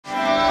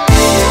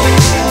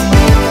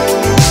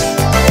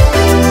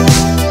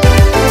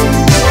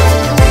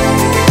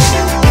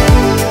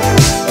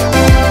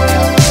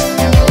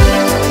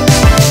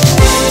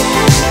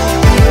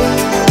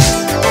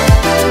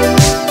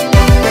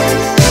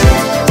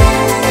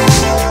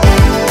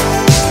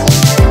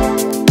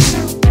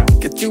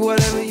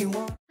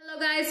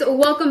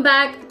welcome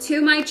back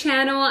to my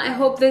channel. I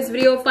hope this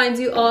video finds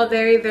you all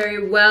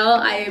very well.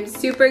 I am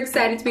super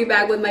excited to be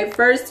back with my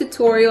first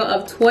tutorial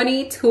of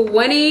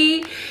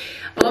 2020.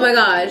 Oh my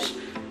gosh.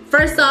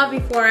 First off,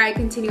 before I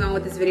continue on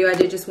with this video, I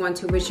did just want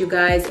to wish you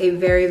guys a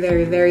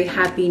very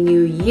happy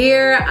new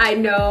year. I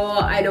know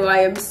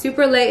I am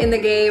super late in the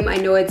game. I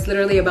know it's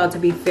literally about to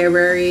be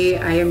February.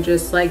 I am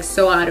just like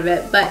so out of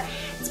it, but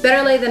it's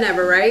better late than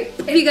never, right?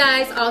 If you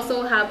guys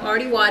also have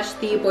already watched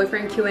the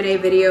boyfriend Q&A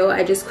video,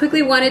 I just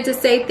quickly wanted to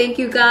say thank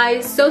you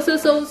guys so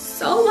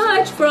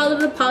much for all of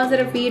the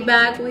positive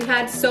feedback. We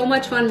had so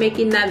much fun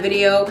making that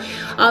video.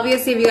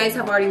 Obviously, if you guys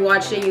have already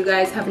watched it, you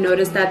guys have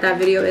noticed that that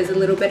video is a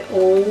little bit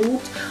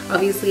old.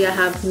 Obviously, I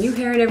have new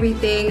hair and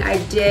everything. I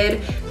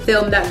did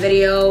film that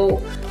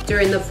video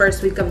during the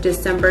first week of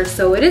December,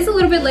 so it is a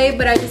little bit late,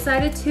 but I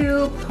decided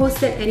to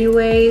post it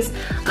anyways.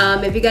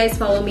 If you guys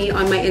follow me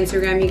on my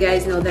Instagram, you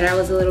guys know that I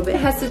was a little bit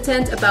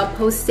hesitant about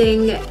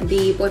posting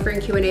the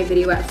boyfriend Q&A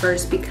video at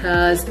first,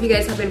 because if you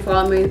guys have been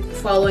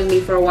following me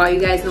for a while,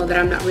 you guys know that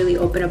I'm not really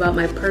open about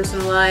my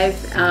personal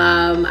life.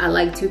 I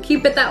like to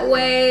keep it that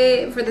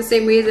way for the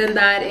same reason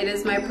that it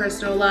is my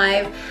personal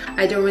life.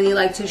 I don't really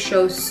like to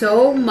show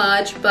so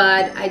much,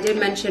 but I did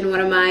mention one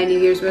of my New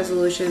Year's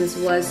resolutions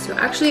was to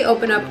actually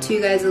open up to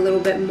you guys a little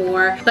bit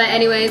more. But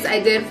anyways, I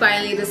did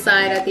finally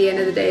decide at the end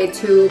of the day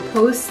to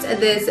post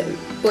this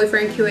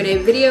boyfriend Q&A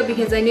video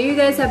because I know you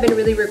guys have been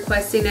really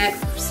requesting it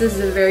since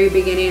the very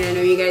beginning. I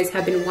know you guys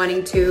have been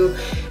wanting to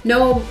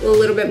know a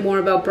little bit more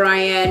about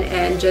Brian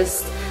and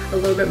just a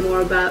little bit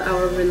more about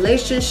our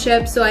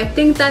relationship. So I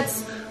think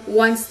that's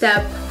one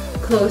step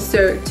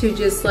closer to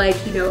just like,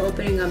 you know,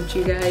 opening up to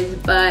you guys.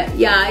 But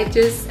yeah,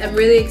 I'm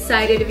really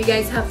excited. If you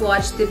guys have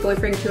watched the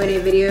boyfriend Q&A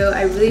video,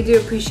 I really do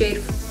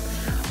appreciate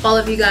all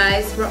of you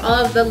guys for all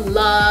of the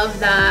love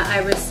that I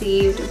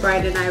received,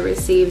 Brian and I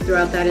received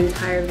throughout that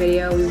entire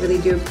video. We really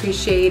do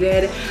appreciate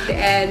it,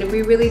 and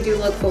we really do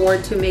look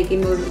forward to making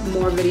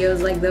more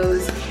videos like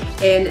those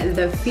in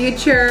the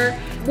future.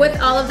 With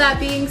all of that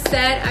being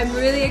said, I'm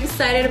really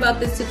excited about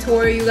this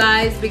tutorial, you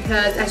guys,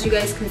 because as you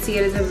guys can see,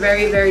 it is a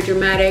very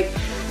dramatic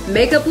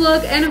makeup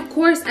look. And of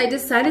course, I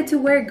decided to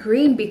wear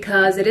green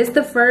because it is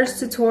the first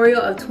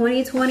tutorial of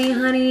 2020,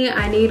 honey.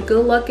 I need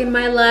good luck in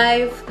my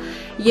life,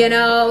 you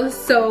know,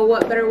 so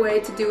what better way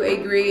to do a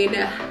green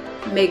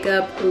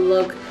makeup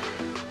look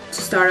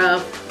to start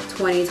off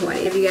 2020.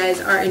 If you guys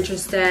are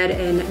interested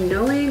in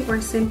knowing or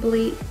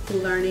simply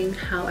learning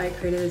how I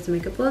created this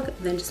makeup look,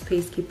 then just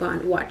please keep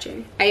on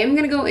watching. I am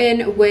gonna go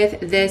in with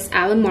this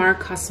Alamar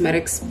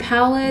Cosmetics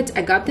palette.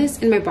 I got this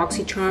in my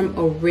BoxyCharm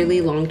a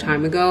really long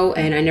time ago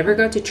and I never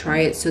got to try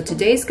it, so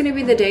today's gonna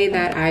be the day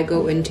that I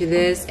go into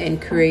this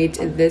and create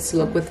this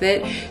look with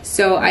it.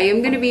 So I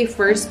am gonna be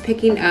first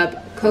picking up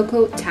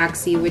Cocoa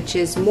Taxi, which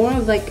is more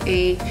of like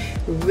a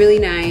really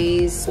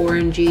nice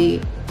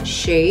orangey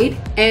shade,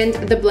 and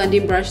the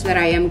blending brush that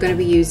I am going to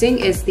be using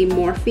is the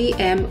Morphe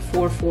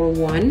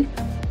M441.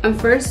 I'm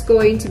first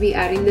going to be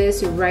adding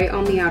this right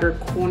on the outer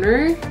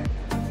corner,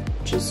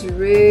 just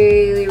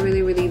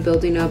really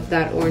building up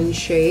that orange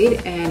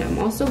shade, and I'm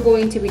also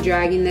going to be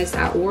dragging this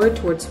outward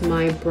towards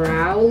my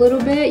brow a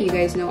little bit. You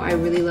guys know I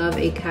really love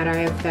a cat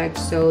eye effect,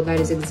 so that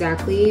is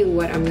exactly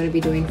what I'm going to be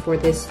doing for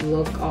this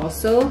look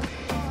also.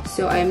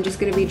 So I'm just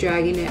going to be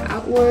dragging it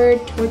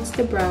outward towards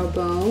the brow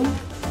bone.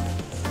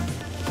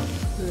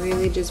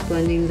 Really just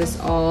blending this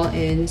all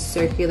in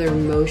circular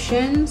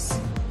motions,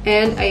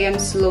 and I am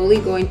slowly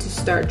going to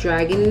start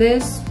dragging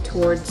this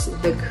towards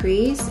the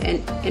crease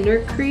and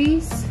inner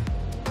crease.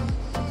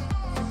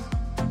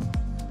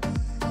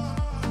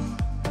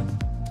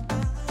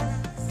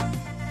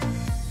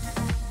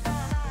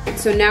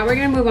 So now we're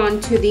gonna move on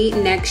to the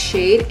next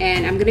shade,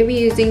 and I'm gonna be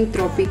using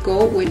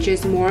Tropico, which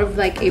is more of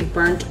like a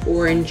burnt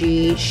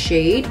orangey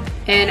shade.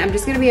 And I'm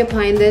just gonna be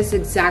applying this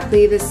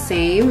exactly the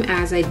same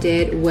as I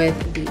did with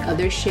the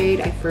other shade.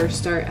 I first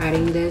start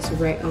adding this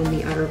right on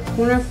the outer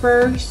corner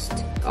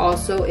first,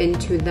 also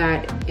into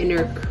that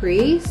inner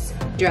crease,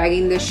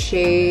 dragging the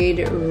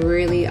shade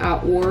really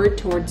outward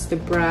towards the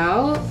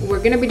brow.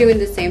 We're gonna be doing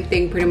the same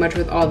thing pretty much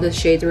with all the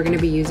shades we're gonna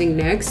be using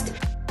next.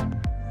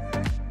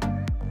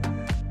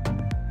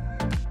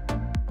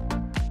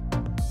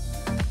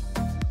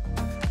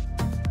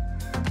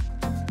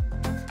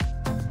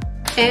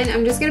 And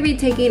I'm just gonna be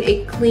taking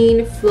a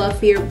clean,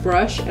 fluffier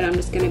brush, and I'm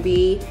just gonna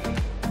be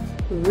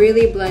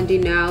really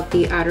blending out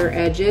the outer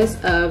edges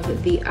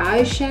of the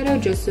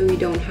eyeshadow just so we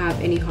don't have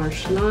any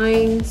harsh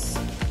lines.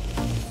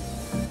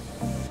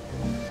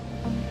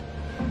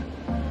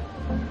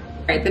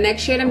 Alright, the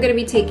next shade I'm gonna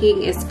be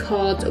taking is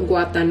called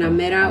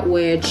Guantanamera,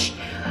 which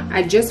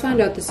I just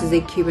found out this is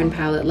a Cuban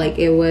palette. Like,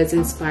 it was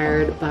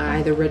inspired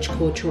by the rich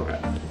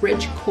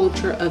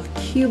culture of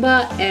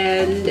Cuba,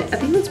 and I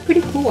think that's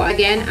pretty cool.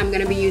 Again, I'm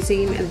gonna be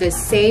using the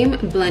same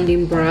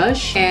blending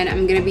brush, and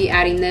I'm gonna be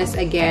adding this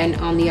again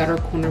on the outer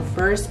corner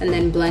first, and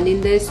then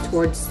blending this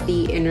towards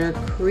the inner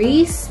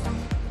crease.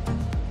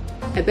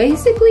 I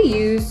basically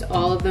used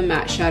all of the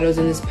matte shadows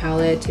in this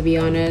palette, to be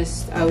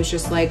honest. I was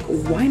just like,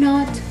 why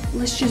not?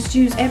 Let's just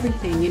use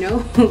everything, you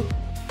know?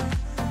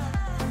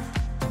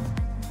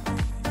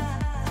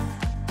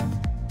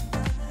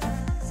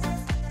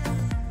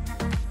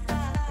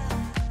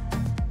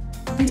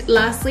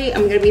 lastly,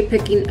 I'm gonna be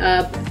picking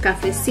up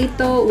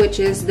Cafecito, which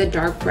is the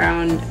dark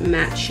brown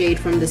matte shade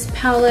from this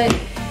palette.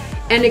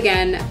 And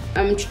again,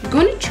 I'm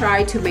going to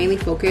try to mainly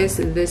focus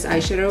this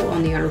eyeshadow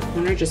on the outer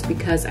corner just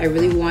because I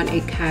really want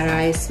a cat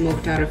eye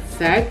smoked out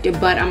effect,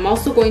 but I'm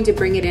also going to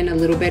bring it in a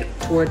little bit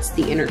towards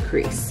the inner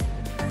crease.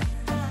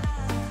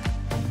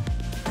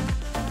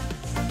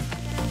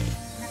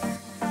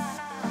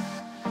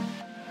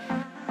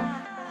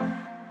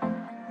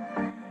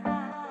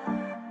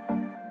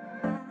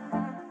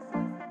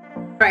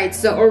 Alright,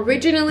 so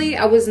originally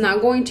I was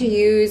not going to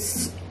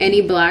use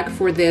any black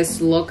for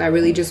this look. I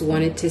really just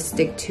wanted to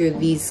stick to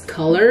these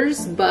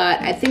colors, but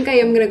I think I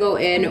am gonna go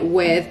in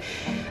with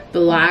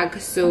black,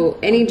 so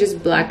any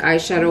just black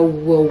eyeshadow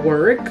will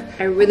work.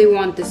 I really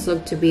want this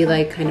look to be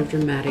like kind of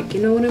dramatic,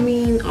 you know what I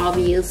mean?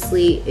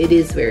 Obviously it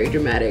is very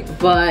dramatic,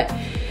 but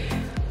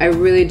I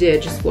really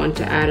did just want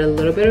to add a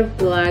little bit of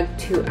black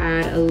to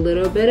add a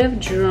little bit of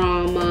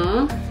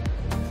drama.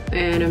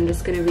 And I'm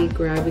just gonna be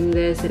grabbing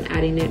this and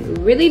adding it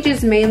really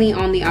just mainly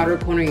on the outer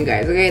corner, you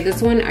guys. Okay,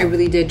 this one I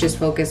really did just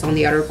focus on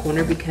the outer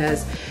corner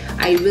because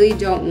I really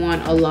don't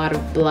want a lot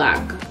of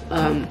black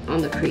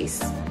on the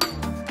crease.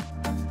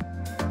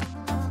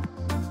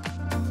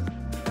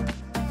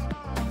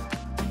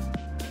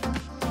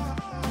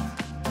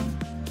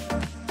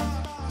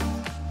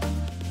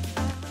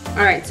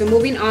 Alright, so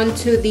moving on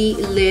to the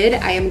lid,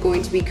 I am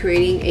going to be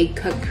creating a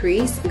cut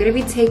crease. I'm going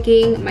to be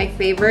taking my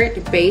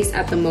favorite base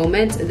at the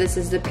moment. This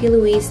is the P.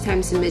 Louise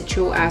x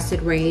Mitchell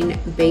Acid Rain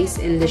base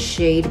in the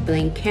shade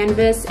Blank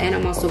Canvas. And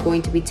I'm also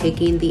going to be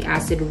taking the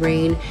Acid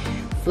Rain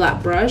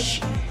flat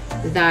brush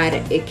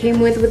that it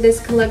came with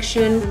this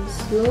collection. I'm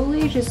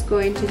slowly just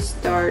going to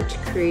start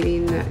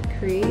creating that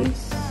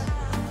crease.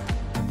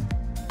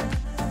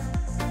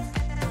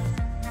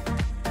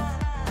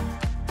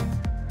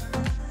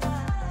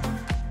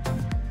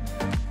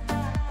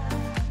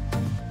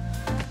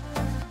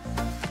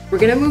 We're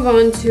gonna move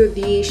on to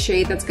the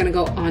shade that's gonna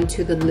go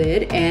onto the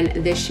lid,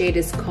 and this shade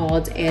is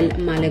called El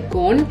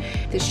Malecón.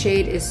 The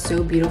shade is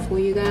so beautiful,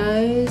 you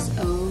guys.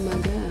 Oh my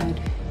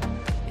god.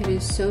 It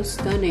is so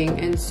stunning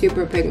and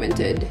super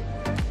pigmented.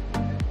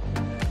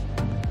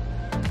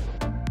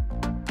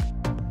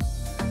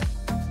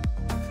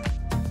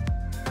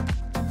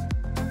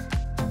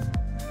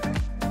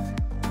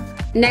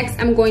 Next,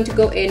 I'm going to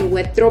go in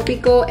with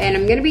Tropico, and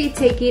I'm gonna be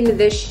taking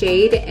this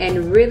shade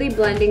and really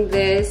blending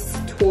this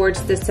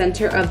towards the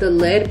center of the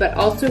lid, but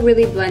also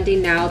really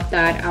blending out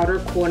that outer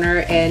corner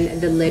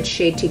and the lid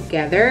shade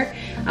together.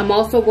 I'm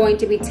also going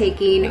to be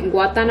taking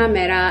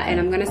Guantanamera, and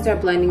I'm gonna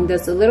start blending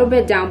this a little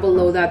bit down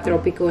below that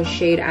Tropico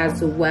shade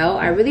as well.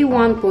 I really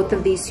want both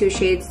of these two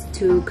shades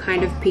to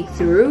kind of peek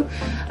through,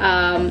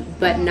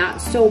 but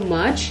not so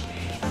much.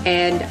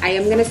 And I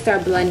am gonna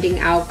start blending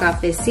out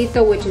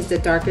Cafecito, which is the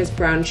darkest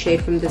brown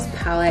shade from this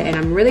palette, and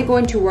I'm really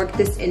going to work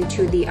this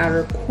into the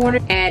outer corner.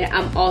 And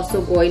I'm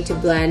also going to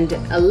blend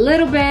a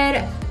little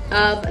bit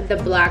of the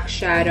black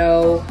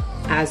shadow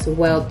as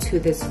well to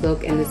this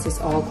look, and this is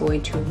all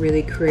going to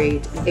really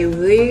create a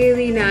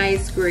really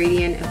nice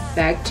gradient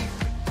effect.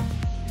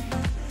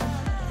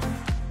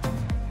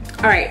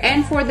 Alright,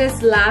 and for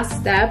this last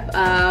step,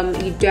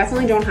 you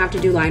definitely don't have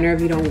to do liner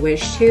if you don't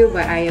wish to,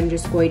 but I am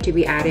just going to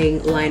be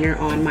adding liner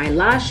on my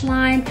lash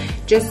line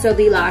just so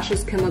the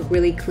lashes can look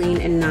really clean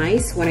and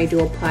nice when I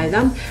do apply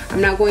them. I'm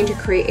not going to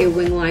create a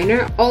wing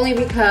liner only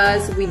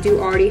because we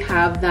do already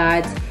have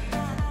that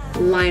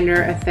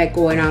liner effect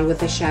going on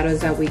with the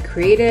shadows that we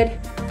created.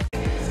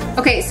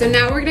 Okay, so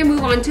now we're gonna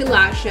move on to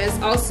lashes.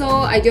 Also,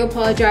 I do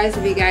apologize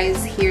if you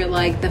guys hear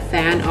like the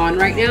fan on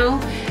right now.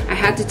 I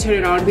had to turn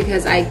it on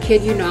because I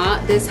kid you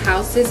not, this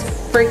house is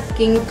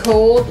freaking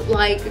cold.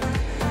 Like,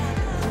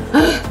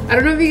 I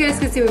don't know if you guys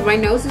can see, but my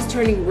nose is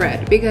turning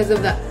red because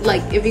of that.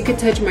 Like, if you could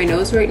touch my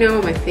nose right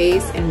now, my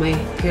face and my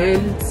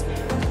hands,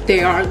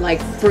 they are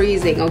like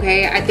freezing,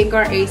 okay? I think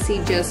our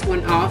AC just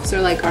went off,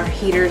 so like our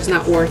heater's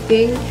not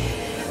working.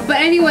 But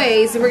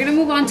anyways, we're gonna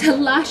move on to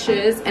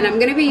lashes, and I'm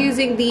gonna be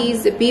using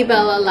these Be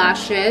Bella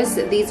lashes.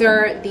 These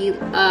are the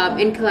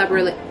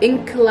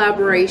in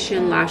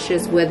collaboration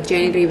lashes with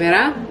Jenny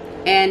Rivera,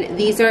 and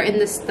these are in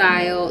the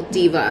style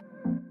Diva.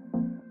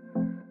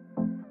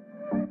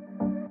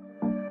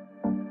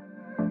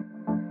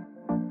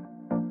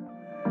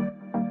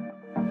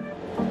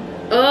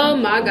 Oh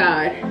my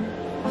god,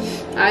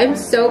 I'm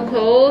so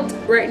cold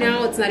right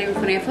now. It's not even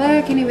funny. I feel like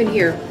I can't even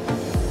hear.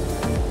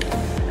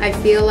 I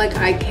feel like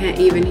I can't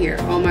even hear.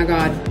 Oh my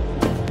god.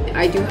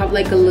 I do have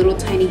like a little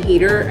tiny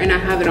heater, and I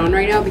have it on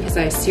right now because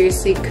I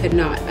seriously could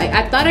not.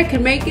 I thought I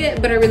could make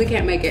it, but I really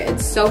can't make it.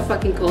 It's so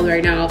fucking cold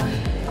right now.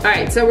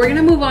 Alright, so we're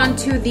gonna move on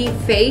to the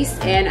face,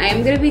 and I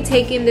am gonna be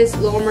taking this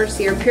Laura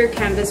Mercier Pure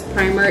Canvas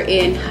Primer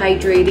in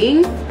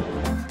Hydrating.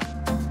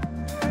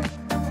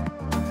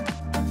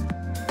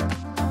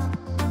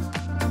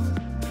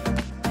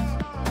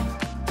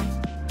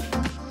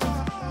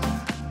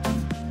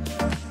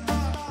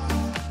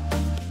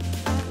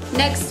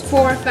 Next,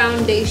 for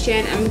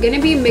foundation, I'm going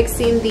to be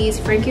mixing these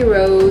Frankie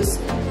Rose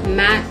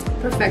Matte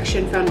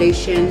Perfection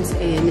foundations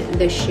in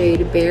the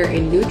shade Bare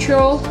and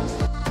Neutral.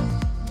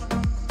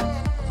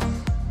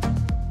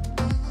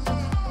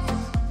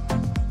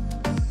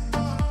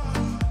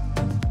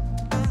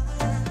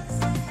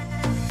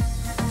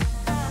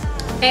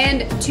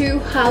 And to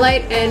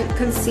highlight and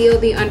conceal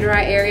the under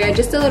eye area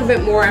just a little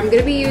bit more, I'm going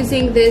to be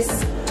using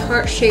this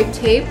Tarte Shape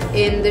Tape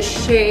in the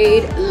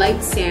shade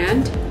Light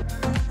Sand.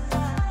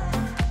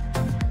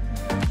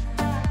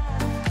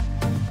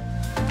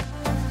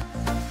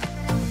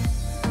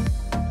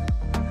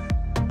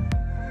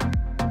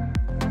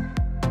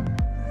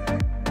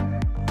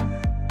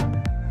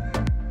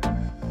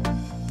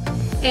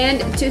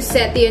 And to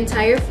set the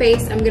entire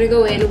face, I'm gonna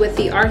go in with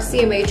the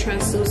RCMA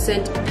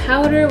Translucent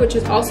Powder, which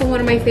is also one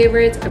of my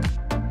favorites.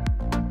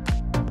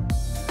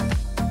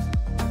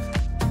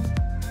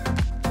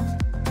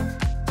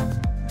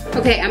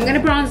 Okay, I'm gonna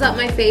bronze up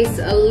my face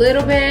a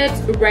little bit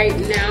right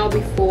now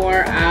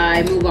before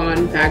I move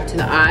on back to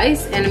the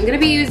eyes. And I'm gonna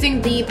be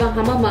using the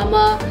Bahama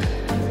Mama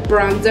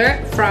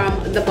bronzer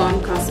from The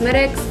Balm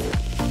Cosmetics.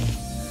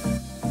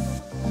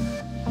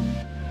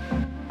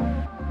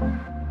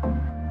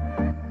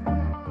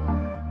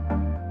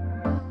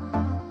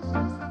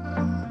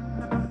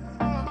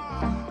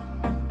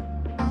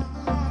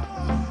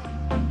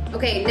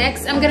 Okay,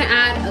 next I'm gonna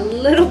add a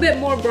little bit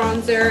more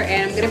bronzer,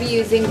 and I'm gonna be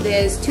using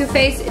this Too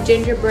Faced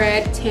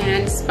Gingerbread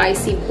Tan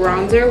Spicy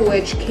Bronzer,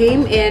 which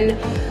came in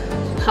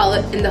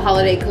the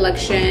holiday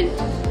collection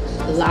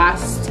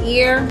last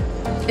year.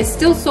 It's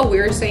still so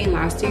weird saying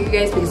last year, you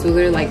guys, because it was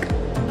literally like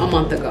a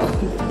month ago.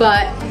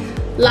 But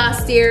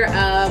last year,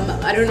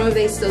 I don't know if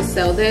they still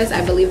sell this.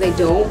 I believe they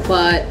don't,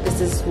 but this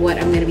is what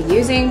I'm gonna be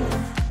using.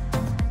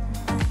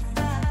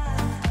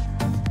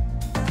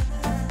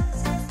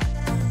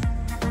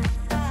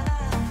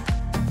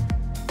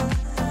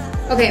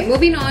 Okay,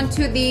 moving on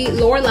to the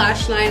lower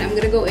lash line, I'm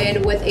gonna go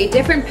in with a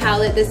different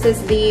palette. This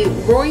is the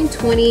Roaring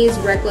 20s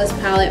Reckless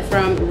palette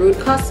from Rude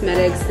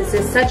Cosmetics. This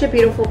is such a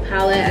beautiful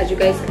palette, as you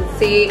guys can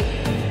see.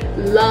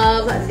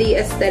 Love the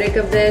aesthetic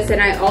of this,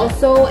 and I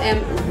also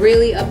am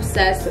really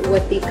obsessed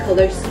with the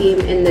color scheme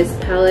in this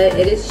palette.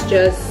 It is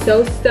just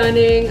so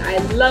stunning. I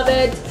love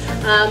it.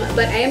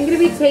 But I am going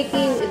to be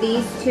taking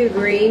these two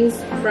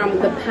greens from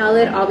the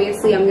palette.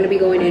 Obviously, I'm going to be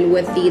going in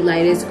with the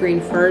lightest green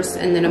first,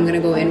 and then I'm going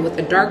to go in with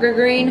the darker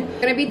green. I'm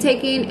going to be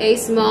taking a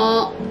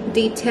small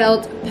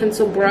detailed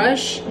pencil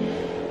brush,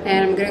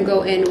 and I'm going to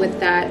go in with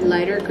that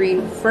lighter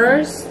green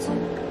first.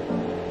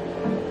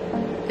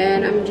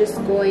 And I'm just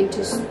going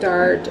to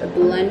start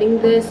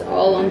blending this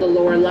all on the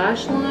lower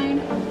lash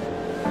line.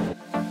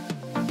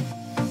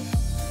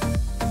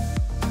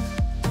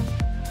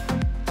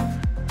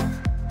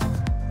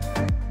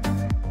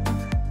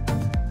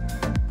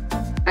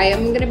 I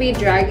am going to be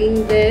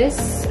dragging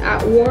this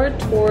outward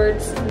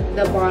towards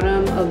the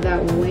bottom of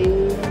that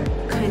wing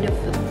kind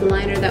of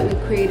liner that we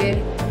created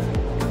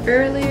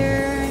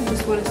earlier. I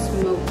just want to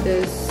smoke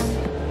this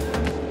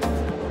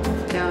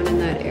down in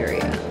that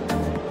area.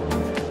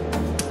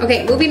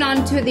 Okay, moving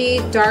on to the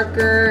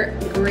darker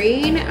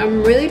green.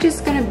 I'm really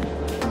just gonna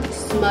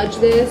smudge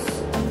this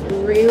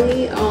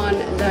really on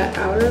that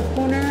outer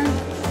corner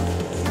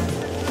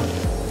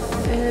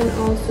and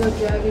also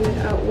dragging it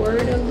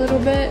outward a little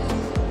bit.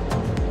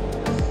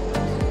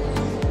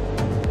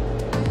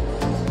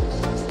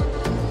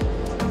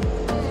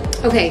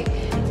 Okay,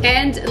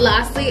 and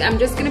lastly, I'm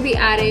just gonna be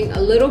adding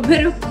a little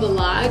bit of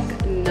black.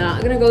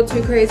 Not gonna go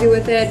too crazy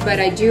with it, but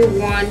I do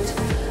want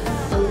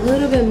a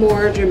little bit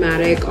more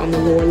dramatic on the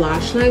lower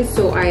lash line,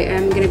 so I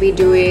am going to be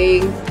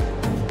doing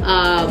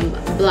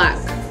black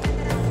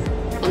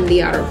on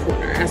the outer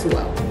corner as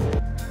well.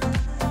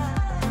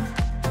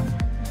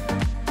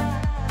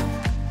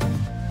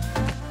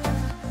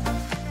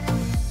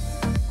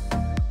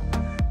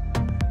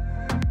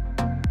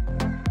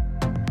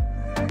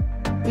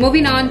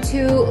 Moving on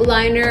to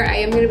liner, I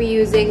am going to be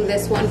using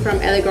this one from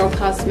LA Girl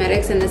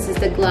Cosmetics, and this is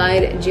the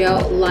Glide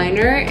Gel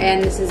Liner,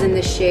 and this is in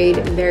the shade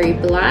Very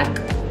Black.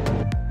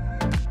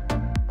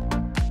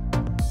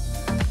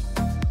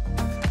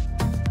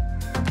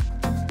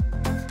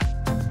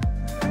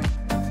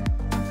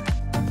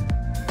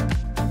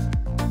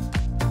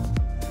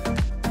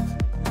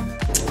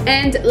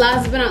 And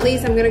last but not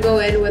least, I'm gonna go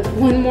in with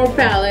one more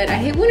palette. I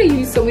hate when I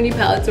use so many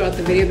palettes throughout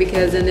the video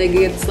because then it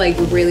gets like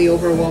really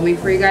overwhelming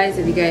for you guys.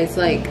 If you guys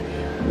like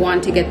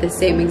want to get the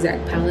same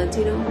exact palette,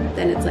 you know,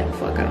 then it's like,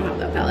 fuck, I don't have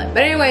that palette.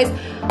 But anyways,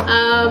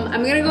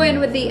 I'm gonna go in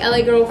with the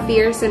LA Girl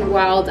Fierce and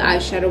Wild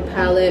eyeshadow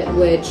palette,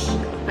 which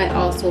I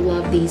also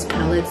love these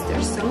palettes.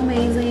 They're so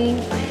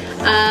amazing.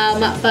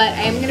 But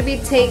I'm gonna be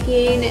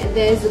taking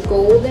this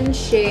golden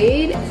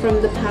shade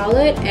from the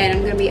palette, and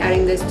I'm gonna be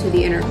adding this to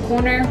the inner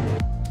corner.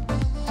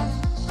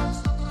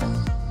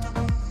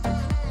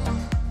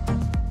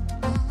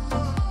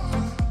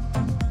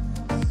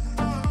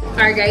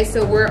 Alright guys,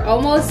 so we're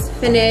almost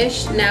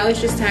finished. Now it's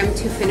just time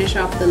to finish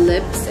off the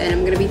lips, and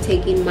I'm gonna be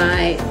taking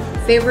my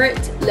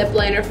favorite lip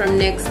liner from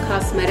NYX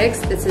Cosmetics.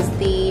 This is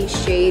the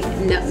shade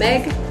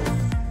Nutmeg.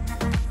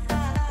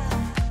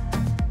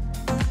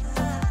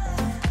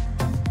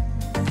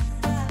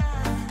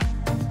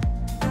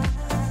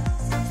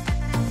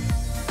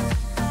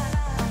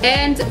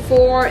 And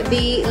for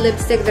the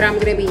lipstick that I'm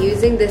gonna be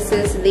using, this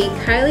is the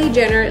Kylie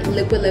Jenner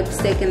liquid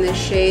lipstick in the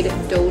shade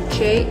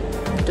Dolce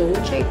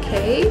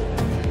K.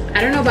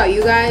 I don't know about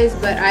you guys,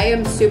 but I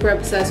am super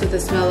obsessed with the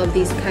smell of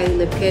these Kylie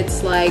lip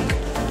kits. Like,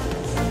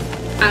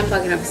 I'm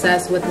fucking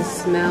obsessed with the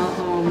smell.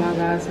 Oh my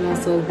god, it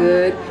smells so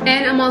good.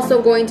 And I'm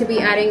also going to be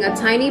adding a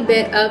tiny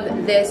bit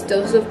of this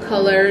Dose of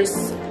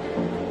Colors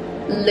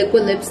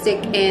liquid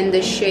lipstick in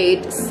the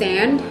shade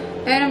Sand.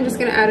 And I'm just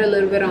gonna add a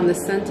little bit on the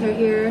center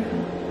here.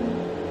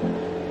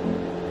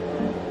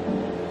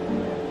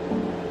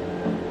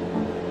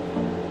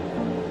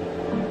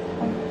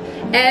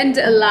 And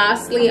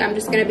lastly, I'm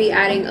just gonna be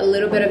adding a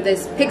little bit of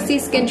this Pixi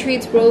Skin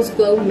Treats Rose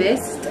Glow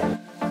Mist.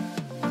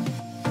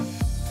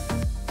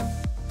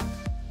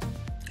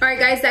 Alright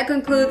guys, that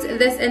concludes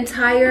this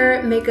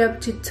entire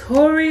makeup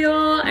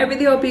tutorial. I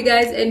really hope you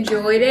guys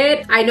enjoyed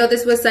it. I know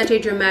this was such a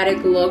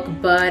dramatic look,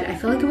 but I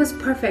feel like it was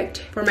perfect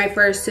for my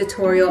first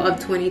tutorial of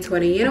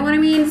 2020. You know what I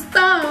mean?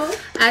 So,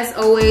 as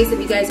always, if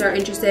you guys are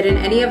interested in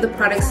any of the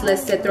products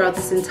listed throughout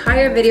this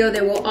entire video,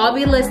 they will all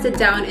be listed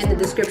down in the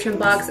description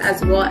box,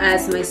 as well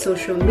as my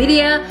social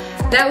media.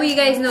 That way you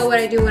guys know what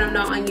I do when I'm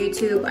not on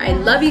YouTube. I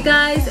love you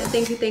guys.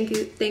 Thank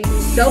you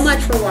so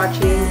much for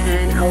watching,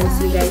 and I will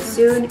see you guys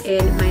soon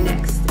in my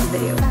next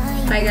video.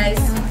 Bye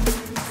guys.